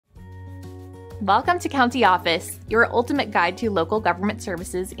Welcome to County Office, your ultimate guide to local government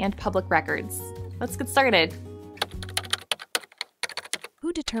services and public records. Let's get started.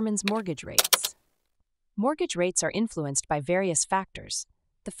 Who determines mortgage rates? Mortgage rates are influenced by various factors.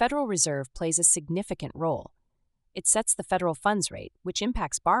 The Federal Reserve plays a significant role. It sets the federal funds rate, which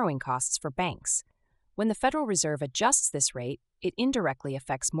impacts borrowing costs for banks. When the Federal Reserve adjusts this rate, it indirectly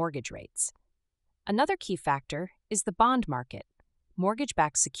affects mortgage rates. Another key factor is the bond market.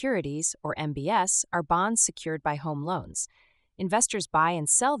 Mortgage-backed securities, or MBS, are bonds secured by home loans. Investors buy and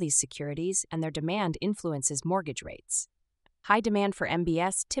sell these securities, and their demand influences mortgage rates. High demand for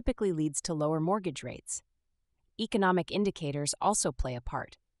MBS typically leads to lower mortgage rates. Economic indicators also play a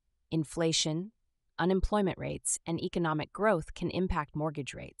part. Inflation, unemployment rates, and economic growth can impact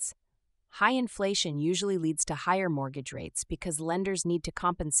mortgage rates. High inflation usually leads to higher mortgage rates because lenders need to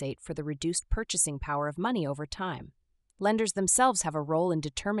compensate for the reduced purchasing power of money over time. Lenders themselves have a role in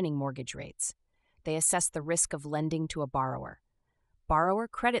determining mortgage rates. They assess the risk of lending to a borrower. Borrower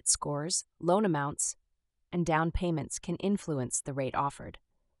credit scores, loan amounts, and down payments can influence the rate offered.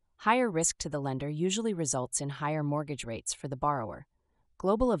 Higher risk to the lender usually results in higher mortgage rates for the borrower.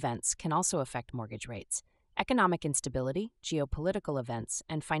 Global events can also affect mortgage rates. Economic instability, geopolitical events,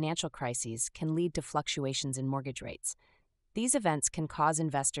 and financial crises can lead to fluctuations in mortgage rates. These events can cause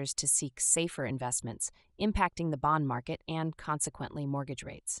investors to seek safer investments, impacting the bond market and, consequently, mortgage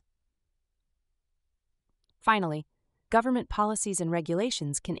rates. Finally, government policies and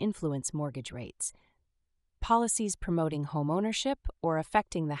regulations can influence mortgage rates. Policies promoting homeownership or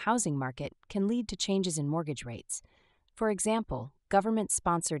affecting the housing market can lead to changes in mortgage rates. For example,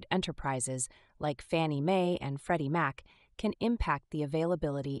 government-sponsored enterprises like Fannie Mae and Freddie Mac can impact the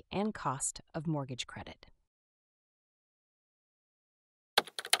availability and cost of mortgage credit.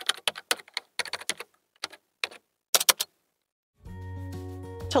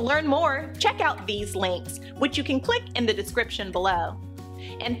 To learn more, check out these links, which you can click in the description below.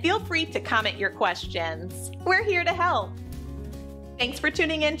 And feel free to comment your questions. We're here to help. Thanks for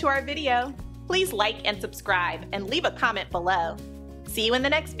tuning in to our video. Please like and subscribe and leave a comment below. See you in the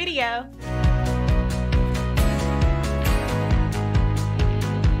next video.